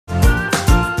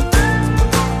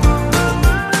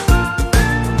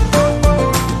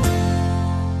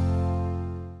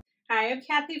I'm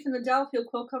Kathy from the Delafield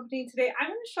Quilt Company. Today I'm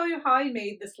going to show you how I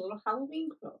made this little Halloween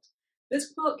quilt.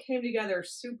 This quilt came together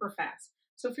super fast.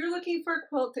 So if you're looking for a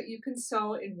quilt that you can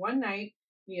sew in one night,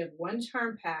 and you have one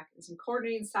charm pack and some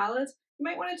coordinating solids, you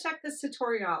might want to check this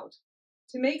tutorial out.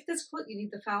 To make this quilt, you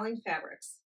need the following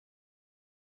fabrics.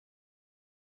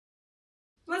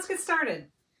 Let's get started.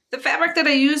 The fabric that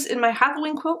I used in my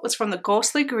Halloween quilt was from the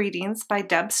Ghostly Greetings by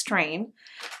Deb Strain.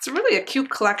 It's really a cute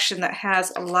collection that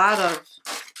has a lot of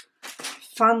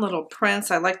fun little prints.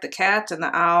 I like the cat and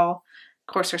the owl.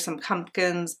 Of course, there's some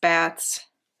pumpkins, bats.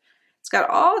 It's got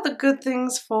all the good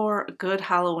things for a good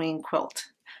Halloween quilt.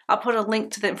 I'll put a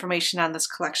link to the information on this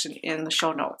collection in the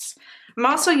show notes. I'm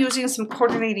also using some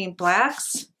coordinating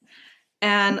blacks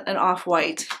and an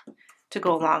off-white to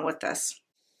go along with this.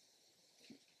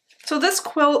 So this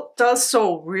quilt does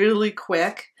sew really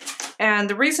quick, and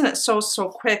the reason it sews so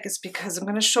quick is because I'm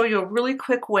going to show you a really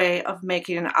quick way of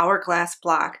making an hourglass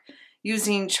block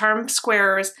using charm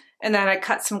squares, and then I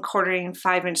cut some coordinating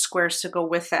 5-inch squares to go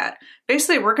with that.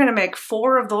 Basically, we're going to make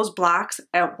 4 of those blocks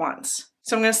at once.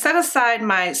 So I'm going to set aside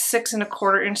my 6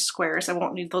 1/4 inch squares. I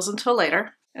won't need those until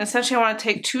later. And essentially I want to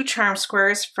take 2 charm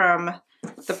squares from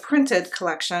the printed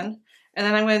collection, and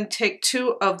then I'm going to take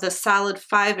 2 of the solid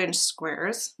 5-inch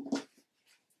squares.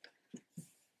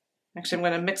 Actually, I'm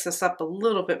going to mix this up a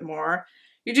little bit more.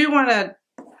 You do want to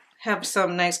have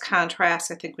some nice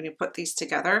contrast, I think, when you put these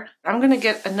together. I'm going to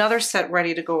get another set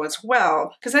ready to go as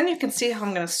well, because then you can see how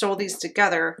I'm going to sew these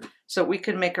together so we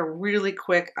can make a really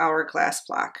quick hourglass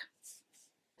block.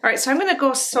 All right, so I'm going to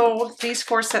go sew these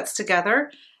 4 sets together.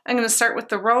 I'm going to start with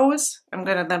the rows. I'm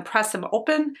going to then press them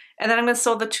open, and then I'm going to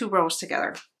sew the 2 rows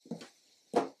together.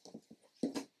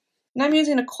 And I'm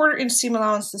using a 1/4 inch seam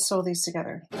allowance to sew these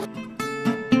together.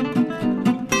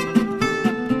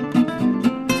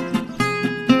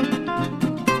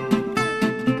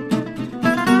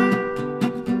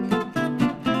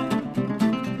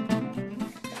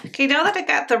 Okay, now that I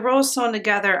got the rows sewn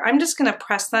together, I'm just going to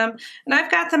press them, and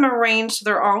I've got them arranged so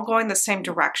they're all going the same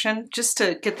direction, just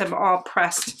to get them all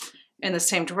pressed in the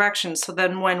same direction, so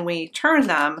then when we turn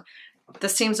them, the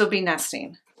seams will be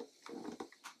nesting.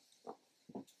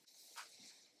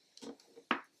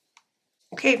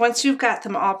 Okay, once you've got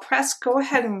them all pressed, go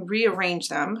ahead and rearrange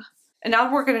them. And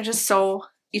now we're going to just sew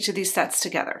each of these sets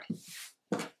together.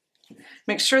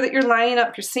 Make sure that you're lining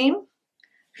up your seam.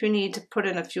 If you need to put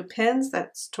in a few pins,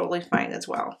 that's totally fine as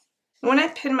well. And when I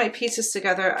pin my pieces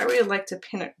together, I really like to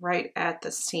pin it right at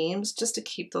the seams just to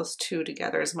keep those 2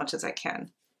 together as much as I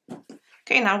can.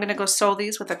 Okay, now I'm going to go sew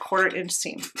these with a 1/4 inch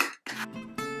seam.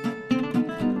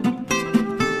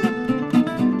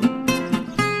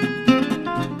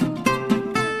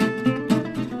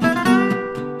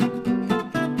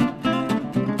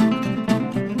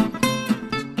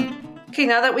 Okay,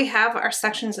 now that we have our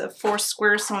sections of 4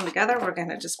 squares sewn together, we're going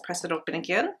to just press it open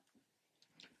again.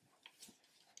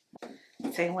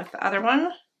 Same with the other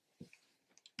one.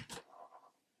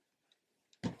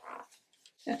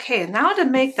 Okay, now to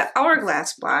make the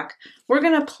hourglass block, we're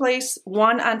going to place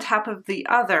one on top of the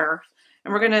other,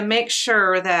 and we're going to make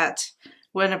sure that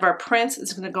one of our prints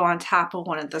is going to go on top of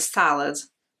one of the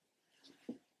solids,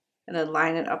 and then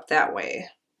line it up that way.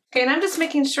 Okay, and I'm just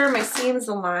making sure my seams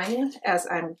align as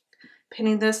I'm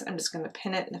pinning this. I'm just going to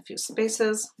pin it in a few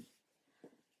spaces.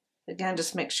 Again,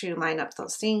 just make sure you line up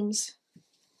those seams.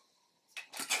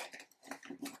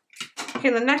 Okay,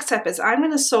 the next step is I'm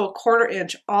going to sew a 1/4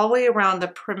 inch all the way around the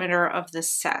perimeter of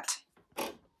this set.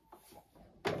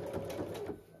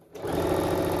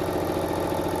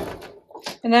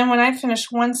 And then when I finish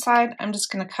one side, I'm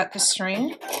just going to cut the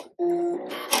string.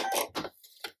 And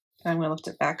I'm going to lift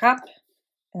it back up,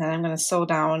 and then I'm going to sew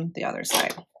down the other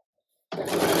side.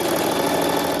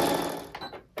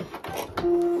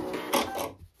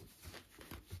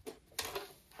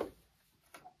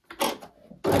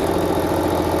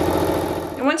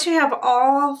 And once you have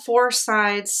all 4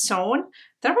 sides sewn,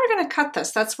 then we're going to cut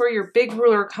this. That's where your big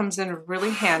ruler comes in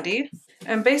really handy.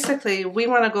 And basically, we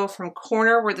want to go from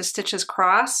corner where the stitches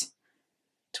cross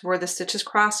to where the stitches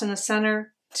cross in the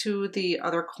center to the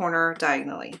other corner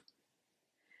diagonally.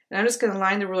 And I'm just going to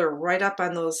line the ruler right up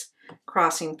on those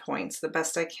crossing points the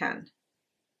best I can.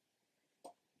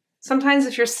 Sometimes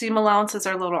if your seam allowances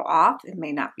are a little off, it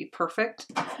may not be perfect,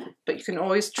 but you can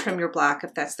always trim your block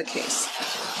if that's the case.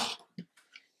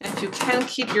 And if you can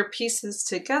keep your pieces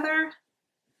together,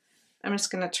 I'm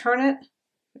just going to turn it,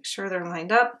 make sure they're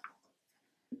lined up.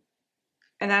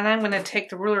 And then I'm going to take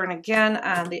the ruler and again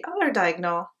on the other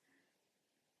diagonal,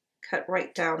 cut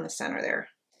right down the center there.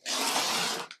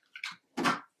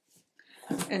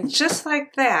 And just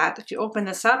like that, if you open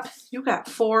this up, you got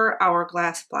 4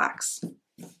 hourglass blocks.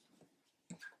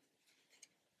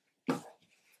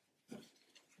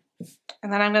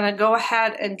 And then I'm going to go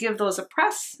ahead and give those a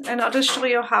press, and I'll just show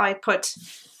you how I put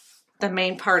the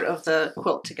main part of the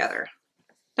quilt together.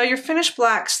 Now your finished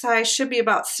block size should be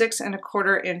about 6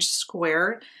 1/4 inch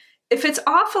square. If it's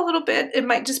off a little bit, it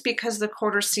might just be because the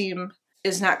quarter seam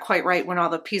is not quite right when all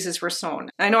the pieces were sewn.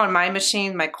 I know on my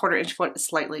machine, my 1/4 inch foot is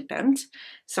slightly bent,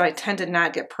 so I tend to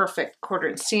not get perfect 1/4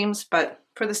 inch seams, but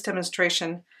for this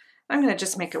demonstration, I'm going to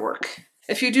just make it work.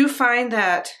 If you do find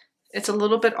that it's a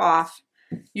little bit off,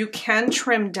 you can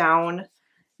trim down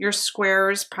your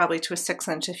squares probably to a 6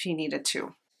 inch if you needed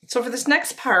to. So for this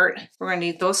next part, we're going to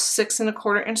need those 6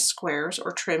 1/4 inch squares,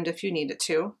 or trimmed if you needed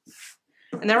to.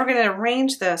 And then we're going to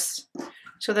arrange this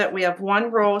so that we have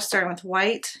one row starting with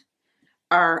white,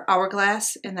 our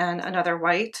hourglass, and then another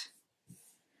white.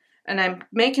 And I'm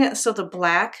making it so the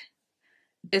black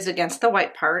is against the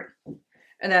white part.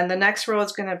 And then the next row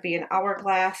is going to be an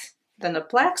hourglass, then a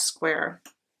black square,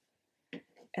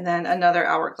 and then another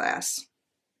hourglass.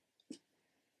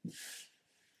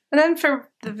 And then for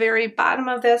the very bottom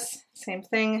of this, same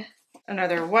thing,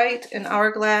 another white, an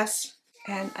hourglass,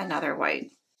 and another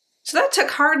white. So that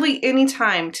took hardly any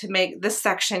time to make this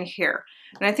section here.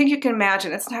 And I think you can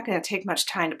imagine it's not going to take much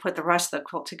time to put the rest of the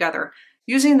quilt together.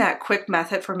 Using that quick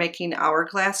method for making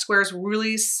hourglass squares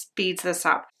really speeds this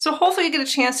up. So hopefully you get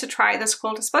a chance to try this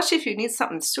quilt, especially if you need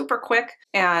something super quick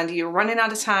and you're running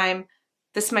out of time.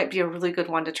 This might be a really good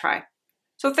one to try.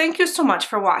 So thank you so much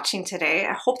for watching today.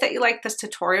 I hope that you liked this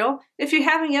tutorial. If you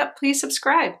haven't yet, please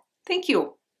subscribe. Thank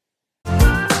you.